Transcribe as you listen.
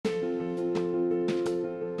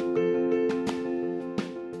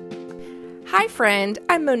Hi, friend.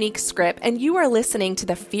 I'm Monique Scripp, and you are listening to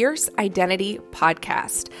the Fierce Identity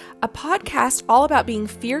Podcast, a podcast all about being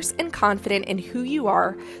fierce and confident in who you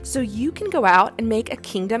are so you can go out and make a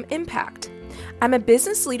kingdom impact. I'm a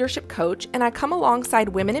business leadership coach, and I come alongside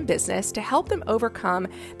women in business to help them overcome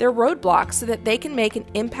their roadblocks so that they can make an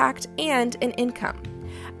impact and an income.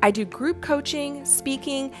 I do group coaching,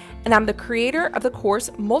 speaking, and I'm the creator of the course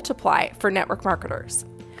Multiply for network marketers.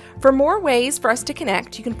 For more ways for us to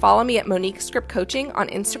connect, you can follow me at Monique Scripp Coaching on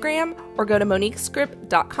Instagram or go to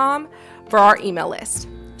moniquescripp.com for our email list.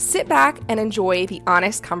 Sit back and enjoy the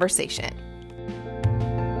honest conversation.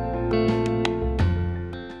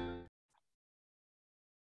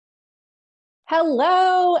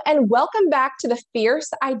 Hello, and welcome back to the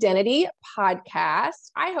Fierce Identity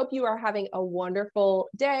Podcast. I hope you are having a wonderful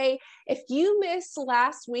day. If you missed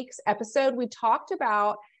last week's episode, we talked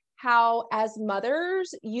about how as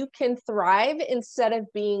mothers, you can thrive instead of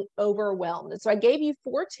being overwhelmed. And so I gave you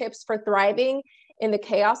 4 tips for thriving in the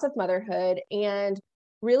chaos of motherhood and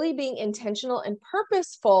really being intentional and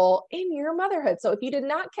purposeful in your motherhood. So if you did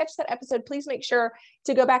not catch that episode, please make sure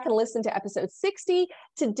to go back and listen to episode 60.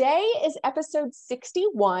 Today is episode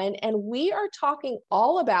 61, and we are talking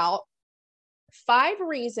all about 5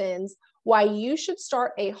 reasons why you should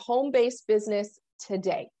start a home-based business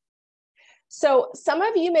today. So some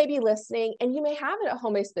of you may be listening and you may have a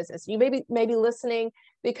home-based business. You may be listening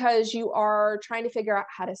because you are trying to figure out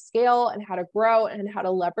how to scale and how to grow and how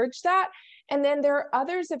to leverage that. And then there are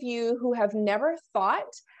others of you who have never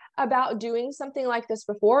thought about doing something like this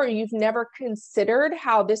before, or you've never considered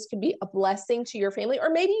how this could be a blessing to your family, or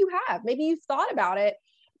maybe you have, maybe you've thought about it,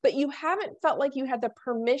 but you haven't felt like you had the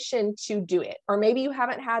permission to do it, or maybe you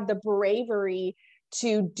haven't had the bravery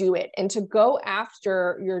to do it and to go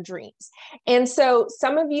after your dreams. And so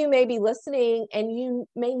some of you may be listening and you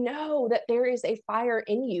may know that there is a fire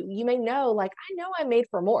in you. You may know, like, I know I'm made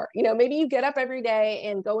for more. Maybe you get up every day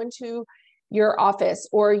and go into your office,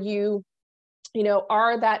 or you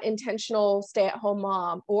are that intentional stay-at-home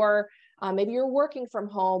mom, or maybe you're working from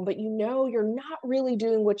home, but you're not really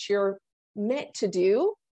doing what you're meant to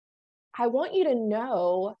do. I want you to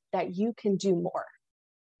know that you can do more.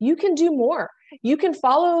 You can do more. You can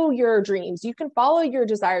follow your dreams. You can follow your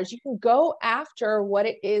desires. You can go after what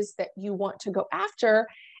it is that you want to go after.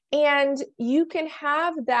 And you can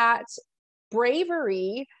have that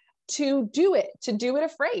bravery to do it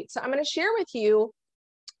afraid. So I'm going to share with you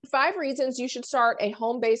 5 reasons you should start a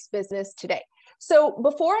home-based business today. So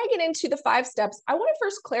before I get into the 5 steps, I want to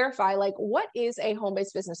first clarify, what is a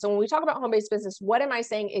home-based business? So when we talk about home-based business, what am I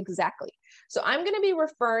saying exactly? So I'm going to be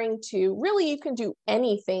referring to, really, you can do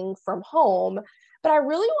anything from home, but I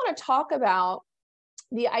really want to talk about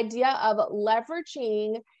the idea of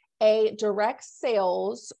leveraging a direct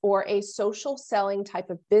sales or a social selling type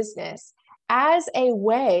of business as a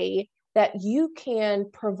way that you can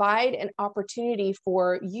provide an opportunity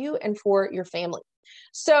for you and for your family.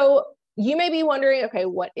 So you may be wondering, okay,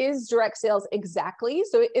 what is direct sales exactly?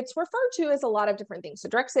 So it's referred to as a lot of different things. So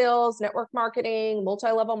direct sales, network marketing,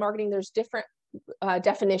 multi-level marketing, there's different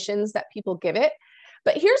definitions that people give it.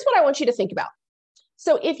 But here's what I want you to think about.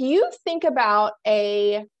 So if you think about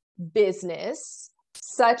a business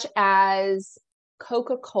such as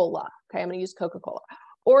Coca-Cola, okay, I'm going to use Coca-Cola,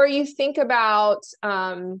 or you think about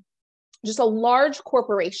just a large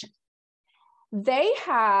corporation, they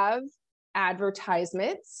have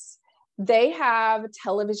advertisements, they have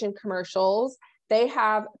television commercials, they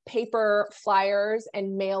have paper flyers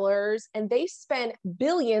and mailers, and they spend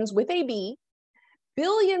billions, with a B,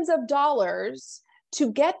 billions of dollars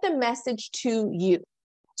to get the message to you.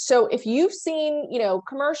 So if you've seen,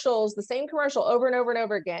 commercials, the same commercial over and over and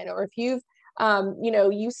over again, or if you've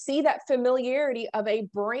you see that familiarity of a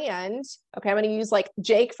brand. Okay, I'm going to use like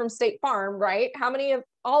Jake from State Farm, right? How many of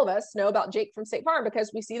all of us know about Jake from State Farm?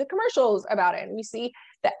 Because we see the commercials about it and we see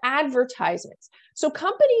the advertisements. So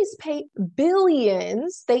companies pay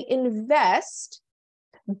billions, they invest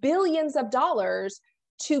billions of dollars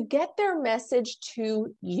to get their message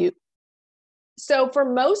to you. So for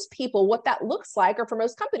most people, what that looks like, or for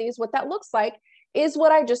most companies, what that looks like is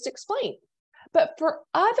what I just explained. But for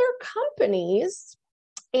other companies,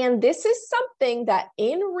 and this is something that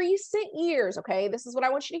in recent years, okay, this is what I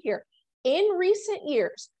want you to hear. In recent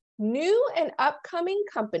years, new and upcoming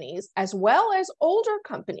companies, as well as older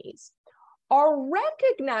companies, are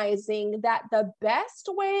recognizing that the best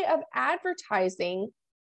way of advertising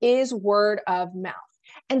is word of mouth.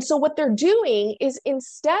 And so what they're doing is,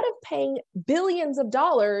 instead of paying billions of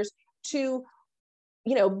dollars to,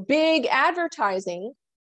 big advertising,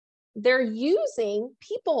 they're using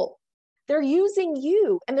people. They're using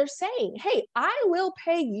you, and they're saying, hey, I will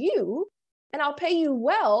pay you and I'll pay you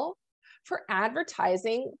well for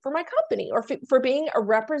advertising for my company, or for being a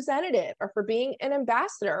representative, or for being an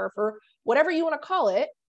ambassador, or for whatever you want to call it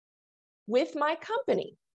with my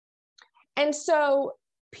company. And so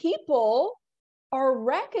people are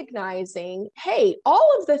recognizing, hey,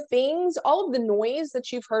 all of the things, all of the noise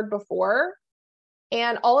that you've heard before,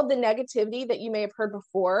 and all of the negativity that you may have heard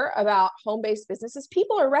before about home-based businesses,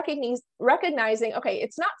 people are recognizing, okay,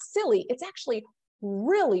 it's not silly. It's actually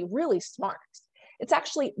really, really smart. It's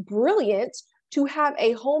actually brilliant to have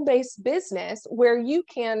a home-based business where you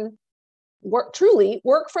can truly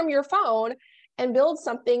work from your phone and build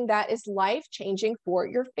something that is life-changing for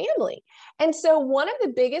your family. And so one of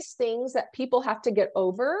the biggest things that people have to get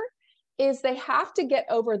over is they have to get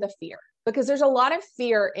over the fear, because there's a lot of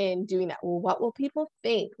fear in doing that. Well, what will people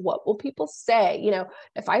think? What will people say? You know,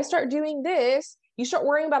 if I start doing this, you start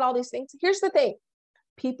worrying about all these things. Here's the thing.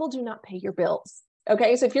 People do not pay your bills.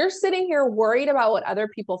 Okay. So if you're sitting here worried about what other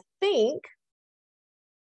people think,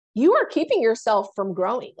 you are keeping yourself from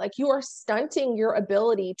growing. Like, you are stunting your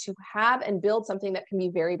ability to have and build something that can be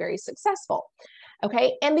very, very successful.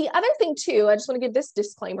 Okay. And the other thing too, I just want to give this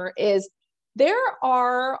disclaimer, is there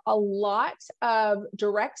are a lot of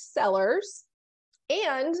direct sellers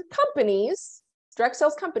and companies, direct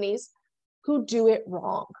sales companies, who do it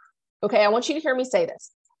wrong. Okay. I want you to hear me say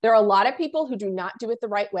this. There are a lot of people who do not do it the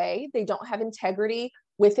right way. They don't have integrity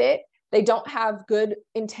with it. They don't have good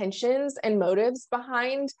intentions and motives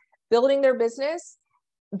behind building their business.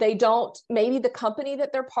 They don't, maybe the company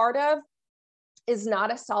that they're part of is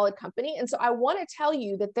not a solid company. And so I want to tell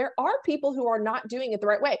you that there are people who are not doing it the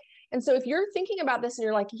right way. And so if you're thinking about this and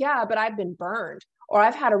you're like, yeah, but I've been burned, or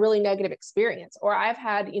I've had a really negative experience, or I've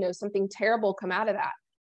had, something terrible come out of that,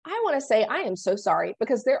 I want to say I am so sorry,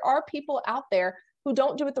 because there are people out there who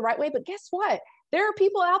don't do it the right way. But guess what? There are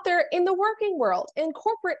people out there in the working world, in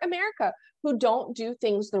corporate America, who don't do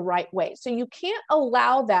things the right way. So you can't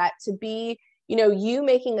allow that to be, you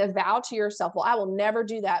making a vow to yourself, well, I will never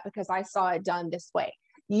do that because I saw it done this way.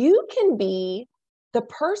 You can be the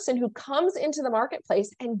person who comes into the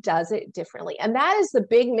marketplace and does it differently. And that is the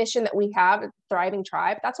big mission that we have at Thriving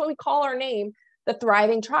Tribe. That's why we call our name the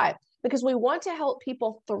Thriving Tribe, because we want to help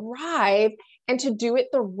people thrive and to do it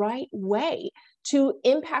the right way, to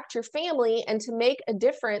impact your family and to make a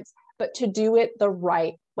difference, but to do it the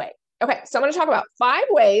right way. Okay, so I'm going to talk about 5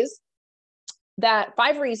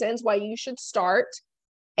 reasons why you should start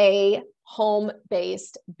a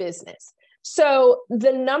home-based business. So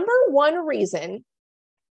the number one reason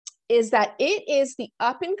is that it is the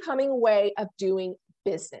up-and-coming way of doing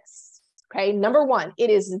business. Okay, number one, it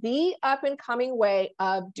is the up-and-coming way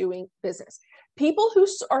of doing business. People who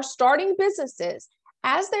are starting businesses,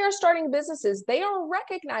 as they are starting businesses, they are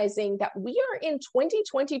recognizing that we are in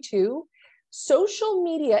 2022. Social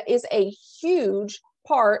media is a huge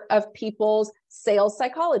part of people's sales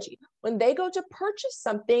psychology. When they go to purchase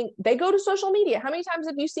something, they go to social media. How many times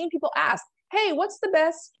have you seen people ask, hey, what's the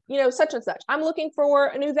best, such and such? I'm looking for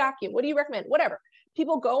a new vacuum. What do you recommend? Whatever.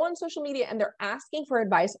 People go on social media and they're asking for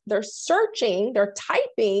advice. They're searching, they're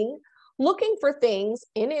typing, looking for things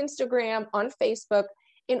in Instagram, on Facebook,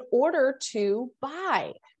 in order to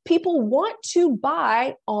buy. People want to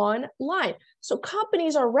buy online. So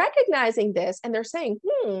companies are recognizing this and they're saying,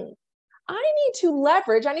 I need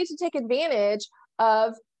to take advantage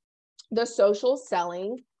of the social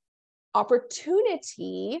selling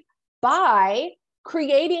opportunity by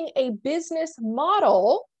creating a business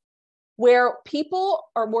model where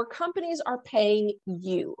companies are paying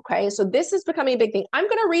you. Okay. So this is becoming a big thing. I'm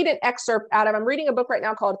going to read an excerpt I'm reading a book right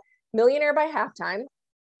now called Millionaire by Halftime.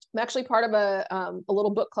 I'm actually part of a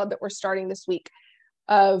little book club that we're starting this week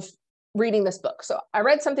of reading this book. So I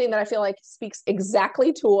read something that I feel like speaks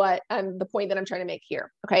exactly to what the point that I'm trying to make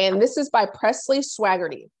here. Okay. And this is by Presley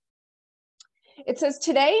Swaggerty. It says,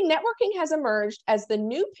 today, networking has emerged as the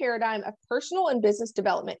new paradigm of personal and business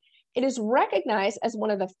development. It is recognized as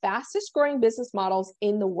one of the fastest growing business models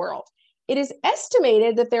in the world. It is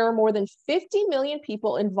estimated that there are more than 50 million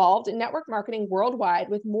people involved in network marketing worldwide,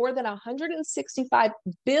 with more than 165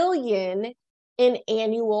 billion in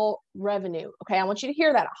annual revenue. Okay, I want you to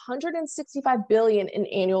hear that, 165 billion in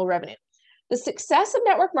annual revenue. The success of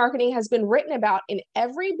network marketing has been written about in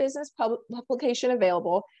every business publication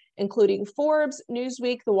available, including Forbes,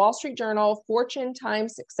 Newsweek, The Wall Street Journal, Fortune, Time,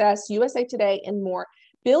 Success, USA Today, and more.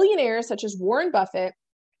 Billionaires such as Warren Buffett,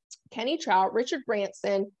 Kenny Trout, Richard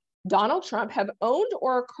Branson, Donald Trump have owned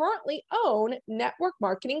or currently own network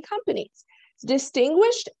marketing companies.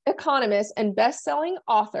 Distinguished economist and best-selling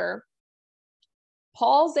author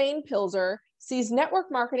Paul Zane Pilzer sees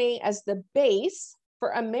network marketing as the base for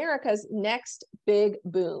America's next big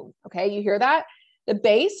boom. Okay, you hear that? The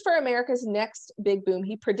base for America's next big boom.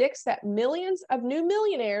 He predicts that millions of new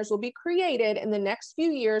millionaires will be created in the next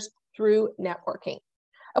few years through networking.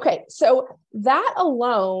 Okay, so that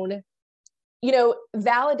alone,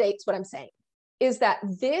 validates what I'm saying, is that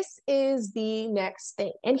this is the next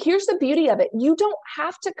thing. And here's the beauty of it. You don't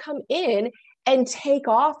have to come in and take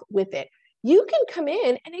off with it. You can come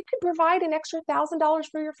in and it could provide an extra $1,000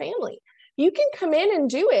 for your family. You can come in and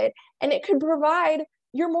do it and it could provide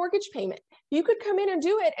your mortgage payment. You could come in and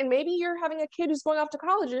do it and maybe you're having a kid who's going off to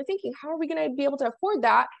college and you're thinking, how are we going to be able to afford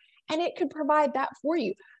that? And it could provide that for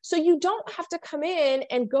you. So you don't have to come in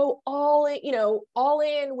and go all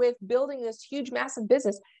in with building this huge, massive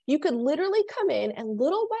business. You could literally come in and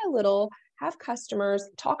little by little have customers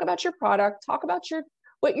talk about your product, talk about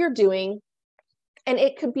what you're doing, and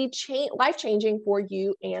it could be life-changing for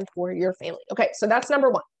you and for your family. Okay, so that's number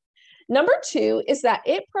one. Number two is that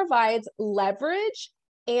it provides leverage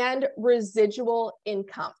and residual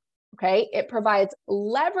income. Okay, it provides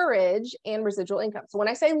leverage and residual income. So when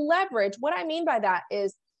I say leverage, what I mean by that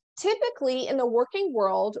is typically in the working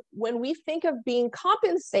world, when we think of being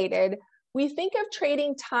compensated, we think of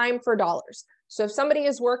trading time for dollars. So if somebody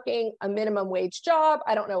is working a minimum wage job,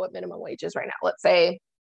 I don't know what minimum wage is right now. Let's say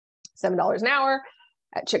 $7 an hour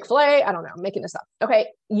at Chick-fil-A. I don't know, I'm making this up. Okay,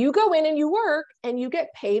 you go in and you work and you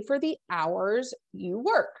get paid for the hours you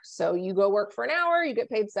work. So you go work for an hour, you get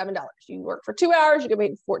paid $7. You work for 2 hours, you get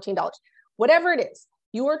paid $14. Whatever it is,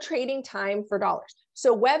 you are trading time for dollars.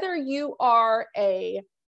 So whether you are a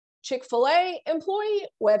Chick-fil-A employee,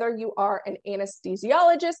 whether you are an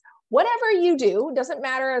anesthesiologist, whatever you do, doesn't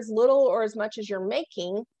matter as little or as much as you're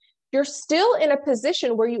making, you're still in a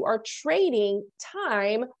position where you are trading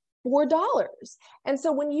time for dollars. And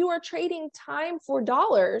so when you are trading time for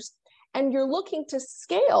dollars and you're looking to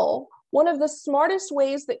scale, one of the smartest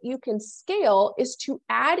ways that you can scale is to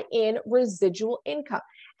add in residual income.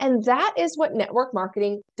 And that is what network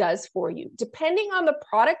marketing does for you. Depending on the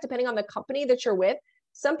product, depending on the company that you're with,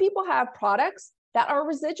 some people have products that are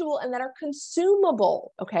residual and that are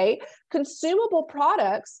consumable, okay? Consumable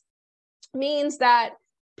products means that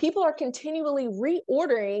people are continually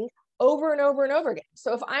reordering over and over and over again.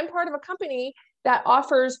 So if I'm part of a company that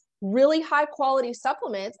offers really high quality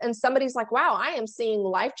supplements and somebody's like, wow, I am seeing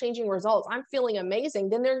life-changing results, I'm feeling amazing,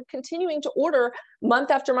 then they're continuing to order month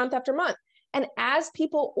after month after month. And as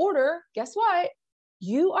people order, guess what?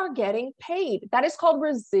 You are getting paid. That is called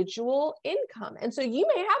residual income. And so you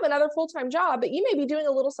may have another full-time job, but you may be doing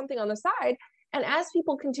a little something on the side. And as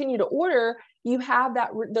people continue to order, you have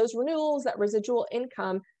those renewals, that residual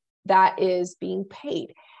income that is being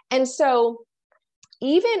paid. And so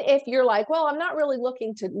even if you're like, well, I'm not really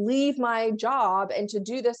looking to leave my job and to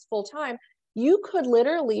do this full time, you could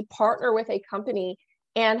literally partner with a company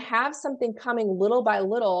and have something coming little by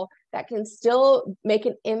little that can still make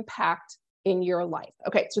an impact in your life.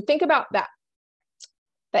 Okay, so think about that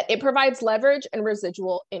it provides leverage and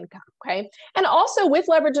residual income, okay? And also with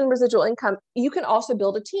leverage and residual income, you can also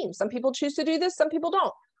build a team. Some people choose to do this, some people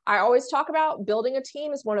don't. I always talk about building a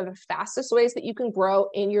team is one of the fastest ways that you can grow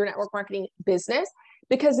in your network marketing business,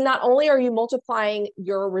 because not only are you multiplying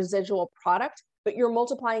your residual product, but you're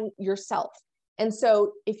multiplying yourself. And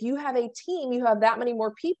so if you have a team, you have that many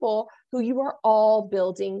more people who you are all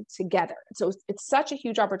building together. So it's such a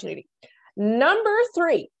huge opportunity. Number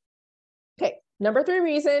three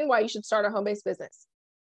reason why you should start a home-based business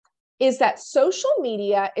is that social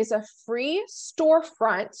media is a free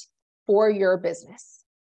storefront for your business.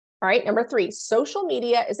 All right, number three, social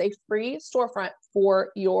media is a free storefront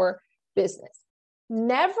for your business.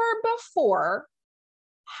 Never before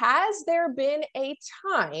has there been a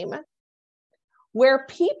time where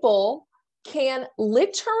people can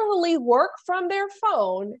literally work from their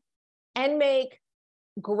phone and make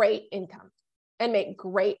great income and make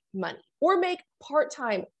great money or make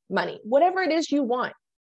part-time money, whatever it is you want.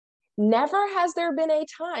 Never has there been a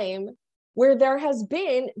time where there has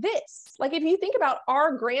been this. Like if you think about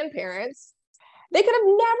our grandparents, they could have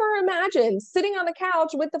never imagined sitting on the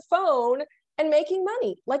couch with the phone and making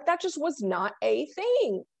money. Like that just was not a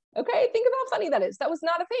thing. Okay, think of how funny that is. That was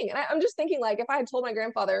not a thing. And I'm just thinking, like, if I had told my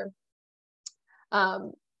grandfather,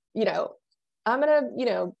 I'm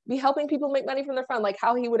gonna, be helping people make money from their phone, like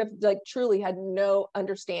how he would have like truly had no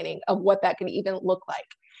understanding of what that could even look like.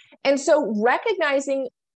 And so recognizing,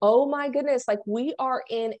 oh my goodness, like we are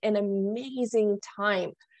in an amazing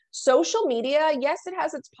time. Social media, yes, it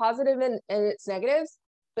has its positive and its negatives,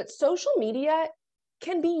 but social media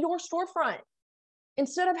can be your storefront.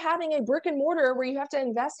 Instead of having a brick and mortar where you have to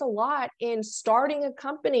invest a lot in starting a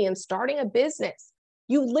company and starting a business,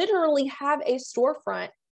 You literally have a storefront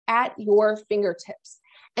at your fingertips.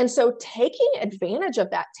 And so taking advantage of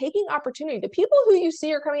that, taking opportunity, the people who you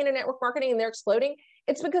see are coming into network marketing and they're exploding,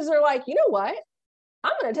 it's because they're like, you know what?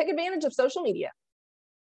 I'm going to take advantage of social media.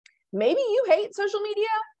 Maybe you hate social media.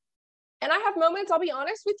 And I have moments, I'll be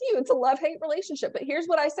honest with you, it's a love-hate relationship. But here's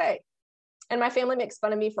what I say. And my family makes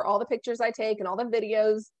fun of me for all the pictures I take and all the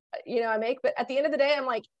videos, I make. But at the end of the day, I'm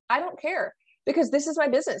like, I don't care, because this is my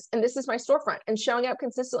business and this is my storefront. And showing up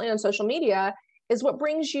consistently on social media is what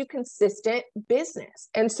brings you consistent business.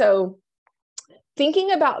 And so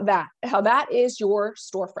thinking about that, how that is your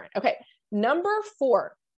storefront. Okay. Number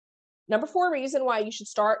four reason why you should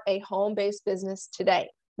start a home-based business today.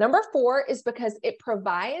 Number 4 is because it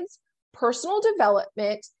provides personal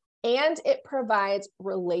development and it provides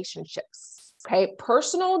relationships. Okay.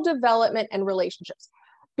 Personal development and relationships.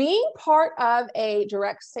 Being part of a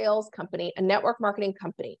direct sales company, a network marketing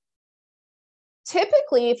company,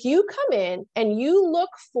 typically, if you come in and you look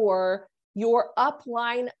for your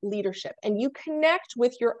upline leadership and you connect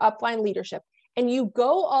with your upline leadership and you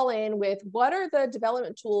go all in with what are the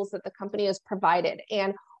development tools that the company has provided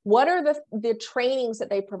and what are the trainings that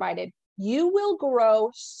they provided, you will grow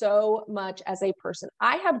so much as a person.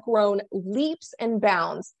 I have grown leaps and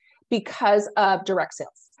bounds because of direct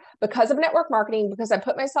sales, because of network marketing, because I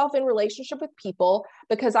put myself in relationship with people,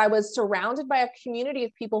 because I was surrounded by a community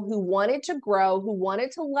of people who wanted to grow, who wanted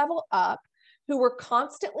to level up, who were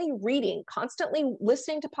constantly reading, constantly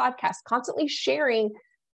listening to podcasts, constantly sharing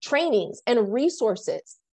trainings and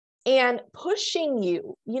resources and pushing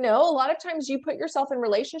you. A lot of times you put yourself in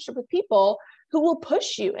relationship with people who will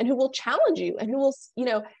push you and who will challenge you and who will,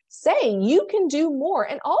 say you can do more.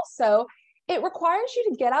 And also it requires you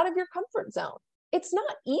to get out of your comfort zone. It's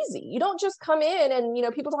not easy. You don't just come in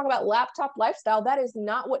and, people talk about laptop lifestyle. That is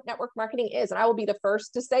not what network marketing is. And I will be the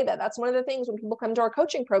first to say that. That's one of the things when people come to our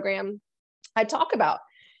coaching program, I talk about,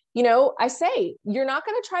 I say, you're not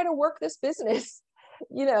going to try to work this business,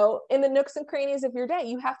 in the nooks and crannies of your day.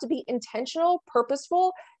 You have to be intentional,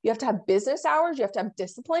 purposeful. You have to have business hours. You have to have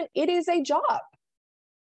discipline. It is a job.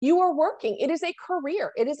 You are working. It is a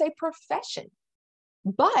career. It is a profession.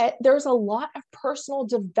 But there's a lot of personal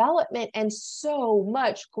development and so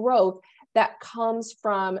much growth that comes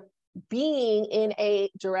from being in a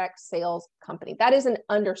direct sales company. That is an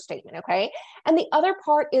understatement. Okay. And the other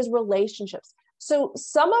part is relationships. So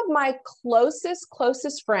some of my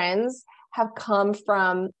closest friends have come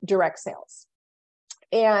from direct sales.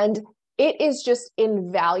 And it is just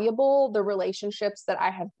invaluable, the relationships that I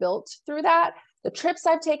have built through that, the trips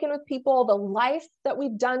I've taken with people, the life that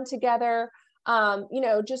we've done together.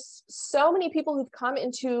 Just so many people who've come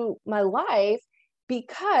into my life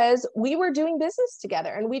because we were doing business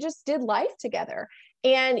together and we just did life together.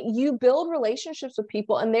 And you build relationships with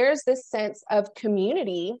people, and there's this sense of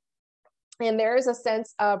community, and there is a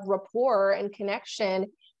sense of rapport and connection.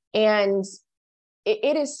 And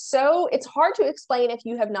it's hard to explain if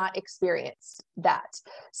you have not experienced that.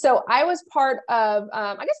 So I was part of,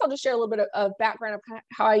 I guess I'll just share a little bit of background of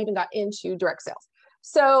how I even got into direct sales.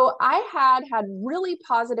 So I had really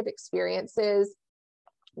positive experiences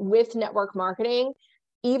with network marketing,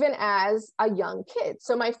 even as a young kid.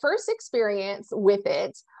 So my first experience with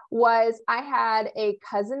it was I had a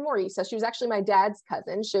cousin, Marisa. She was actually my dad's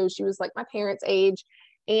cousin. So she was like my parents' age.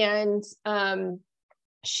 And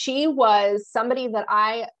she was somebody that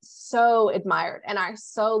I so admired and I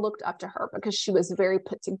so looked up to her because she was very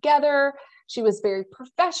put together. She was very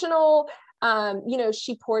professional.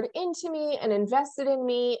 She poured into me and invested in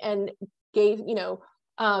me and gave,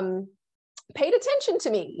 paid attention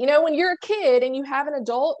to me. When you're a kid and you have an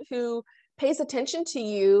adult who pays attention to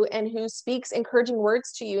you and who speaks encouraging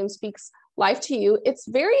words to you and speaks life to you, it's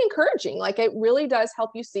very encouraging. Like it really does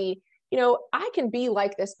help you see, I can be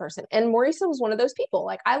like this person. And Marisa was one of those people.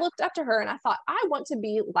 Like I looked up to her and I thought, I want to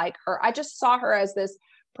be like her. I just saw her as this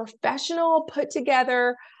professional, put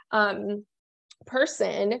together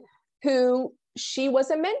person who she was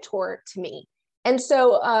a mentor to me. And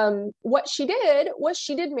so what she did was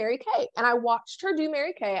she did Mary Kay. And I watched her do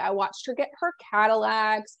Mary Kay. I watched her get her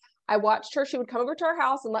Cadillacs. I watched her, she would come over to our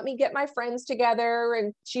house and let me get my friends together.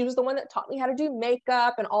 And she was the one that taught me how to do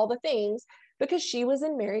makeup and all the things because she was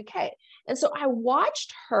in Mary Kay. And so I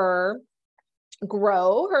watched her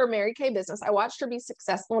grow her Mary Kay business. I watched her be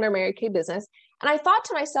successful in her Mary Kay business. And I thought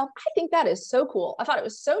to myself, I think that is so cool. I thought it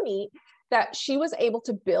was so neat that she was able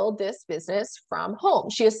to build this business from home.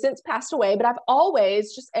 She has since passed away, but I've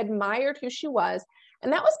always just admired who she was.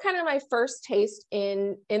 And that was kind of my first taste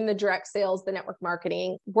in the direct sales, the network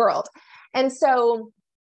marketing world. And so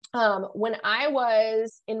when I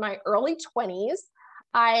was in my early 20s,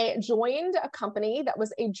 I joined a company that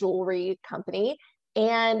was a jewelry company,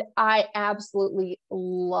 and I absolutely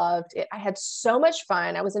loved it. I had so much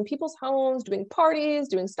fun. I was in people's homes doing parties,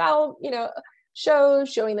 doing style, shows,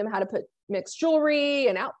 showing them how to put mixed jewelry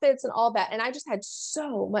and outfits and all that. And I just had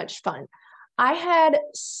so much fun. I had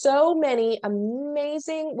so many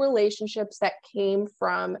amazing relationships that came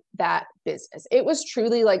from that business. It was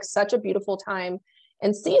truly like such a beautiful time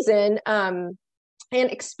and season and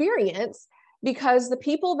experience, because the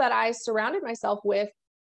people that I surrounded myself with,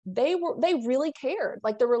 they really cared.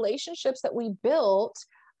 Like the relationships that we built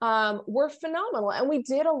were phenomenal, and we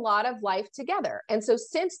did a lot of life together. And so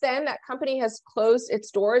since then, that company has closed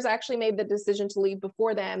its doors. I actually made the decision to leave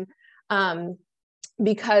before then,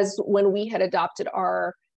 because when we had adopted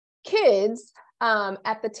our kids,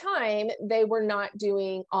 at the time, they were not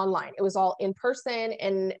doing online. It was all in person,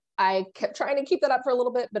 and I kept trying to keep that up for a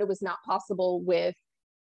little bit, but it was not possible with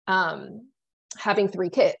having 3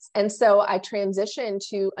 kids. And so I transitioned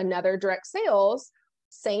to another direct sales.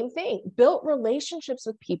 Same thing, built relationships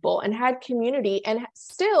with people and had community, and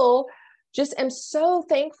still just am so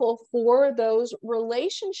thankful for those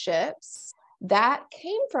relationships that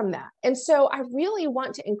came from that. And so I really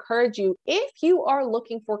want to encourage you, if you are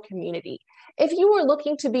looking for community, if you are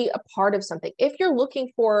looking to be a part of something, if you're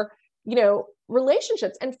looking for,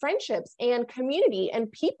 relationships and friendships and community and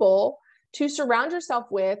people to surround yourself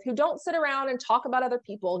with who don't sit around and talk about other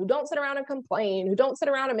people, who don't sit around and complain, who don't sit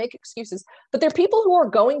around and make excuses, but they're people who are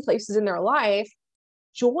going places in their life,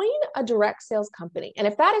 join a direct sales company. And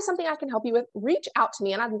if that is something I can help you with, reach out to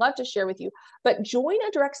me and I'd love to share with you. But join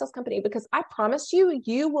a direct sales company, because I promise you,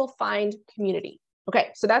 you will find community.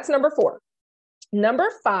 Okay, so that's number 4. Number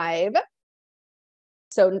 5.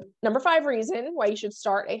 So number 5 reason why you should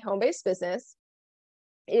start a home-based business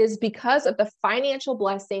is because of the financial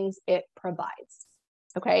blessings it provides.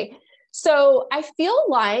 Okay. So I feel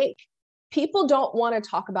like people don't want to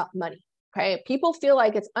talk about money. Okay. People feel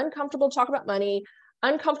like it's uncomfortable to talk about money,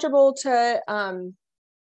 uncomfortable to,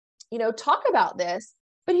 talk about this.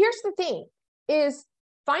 But here's the thing is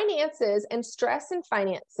finances and stress in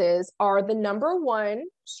finances are the number one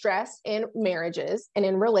stress in marriages and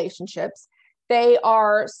in relationships. They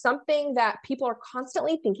are something that people are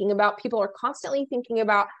constantly thinking about. People are constantly thinking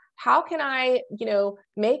about, how can I,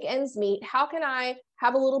 make ends meet? How can I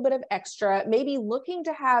have a little bit of extra, maybe looking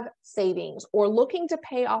to have savings or looking to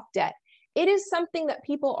pay off debt? It is something that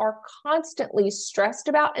people are constantly stressed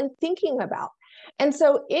about and thinking about. And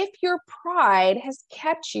so if your pride has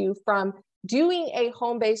kept you from doing a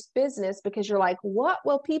home-based business because you're like, what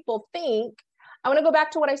will people think? I want to go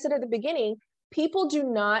back to what I said at the beginning. People do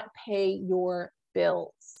not pay your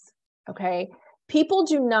bills, okay? People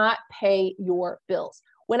do not pay your bills.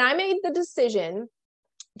 When I made the decision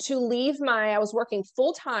to leave I was working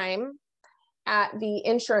full-time at the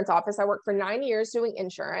insurance office. I worked for 9 years doing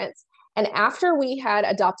insurance. And after we had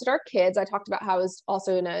adopted our kids, I talked about how I was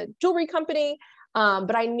also in a jewelry company,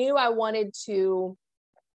 but I knew I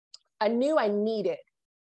needed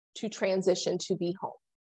to transition to be home.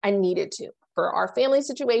 I needed to. For our family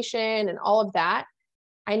situation and all of that,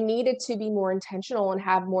 I needed to be more intentional and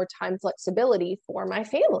have more time flexibility for my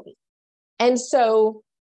family. And so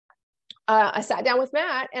I sat down with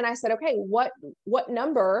Matt and I said, okay, what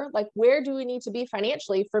number, like where do we need to be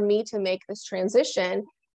financially for me to make this transition?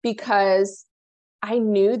 Because I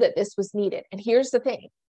knew that this was needed. And here's the thing.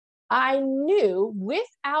 I knew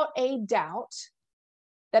without a doubt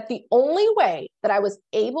that the only way that I was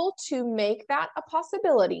able to make that a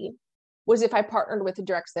possibility was if I partnered with a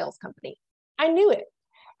direct sales company. I knew it.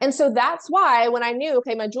 And so that's why when I knew,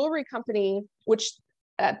 okay, my jewelry company, which,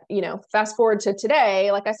 fast forward to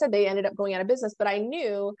today, like I said, they ended up going out of business, but I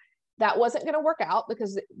knew that wasn't going to work out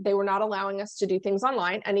because they were not allowing us to do things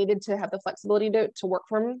online. I needed to have the flexibility to work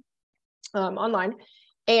from online.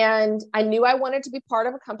 And I knew I wanted to be part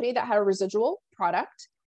of a company that had a residual product.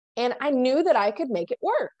 And I knew that I could make it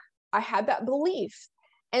work. I had that belief.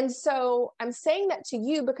 And so I'm saying that to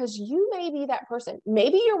you because you may be that person.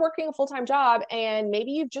 Maybe you're working a full-time job and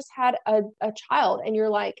maybe you've just had a child and you're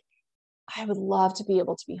like, I would love to be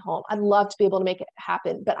able to be home. I'd love to be able to make it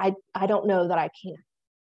happen, but I don't know that I can.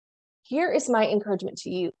 Here is my encouragement to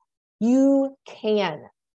you. You can.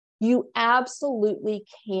 You absolutely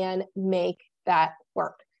can make that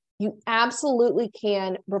work. You absolutely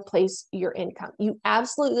can replace your income. You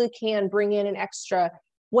absolutely can bring in an extra,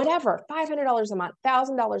 whatever, $500 a month,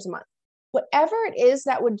 $1,000 a month, whatever it is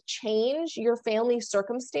that would change your family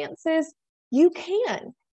circumstances, you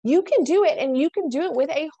can. You can do it, and you can do it with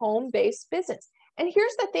a home-based business. And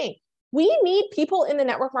here's the thing. We need people in the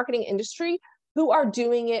network marketing industry who are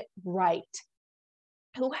doing it right,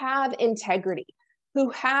 who have integrity, who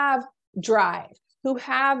have drive, who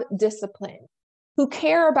have discipline, who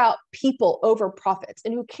care about people over profits,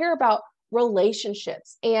 and who care about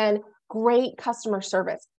relationships and great customer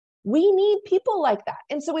service. We need people like that.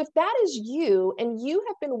 And so if that is you and you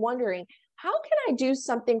have been wondering, how can I do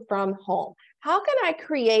something from home? How can I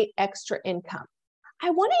create extra income? I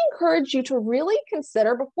want to encourage you to really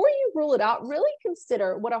consider, before you rule it out, really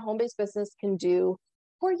consider what a home-based business can do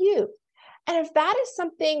for you. And if that is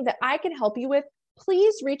something that I can help you with,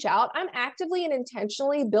 please reach out. I'm actively and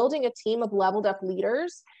intentionally building a team of leveled up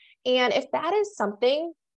leaders. And if that is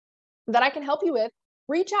something that I can help you with,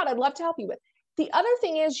 reach out. I'd love to help you with. The other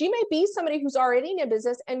thing is, you may be somebody who's already in a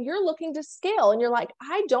business and you're looking to scale and you're like,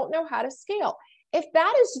 I don't know how to scale. If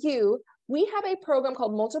that is you, we have a program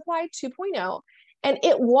called Multiply 2.0, and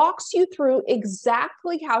it walks you through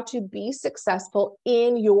exactly how to be successful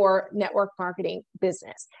in your network marketing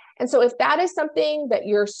business. And so if that is something that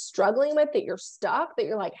you're struggling with, that you're stuck, that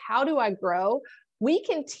you're like, how do I grow? We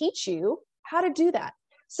can teach you how to do that.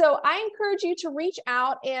 So I encourage you to reach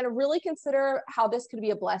out and really consider how this could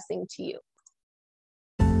be a blessing to you.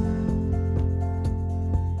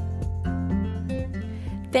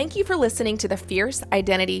 Thank you for listening to the Fierce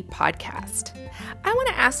Identity Podcast. I want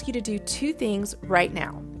to ask you to do two things right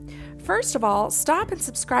now. First of all, stop and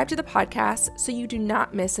subscribe to the podcast so you do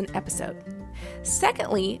not miss an episode.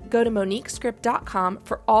 Secondly, go to MoniqueScript.com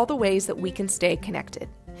for all the ways that we can stay connected.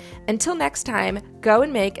 Until next time, go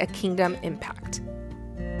and make a kingdom impact.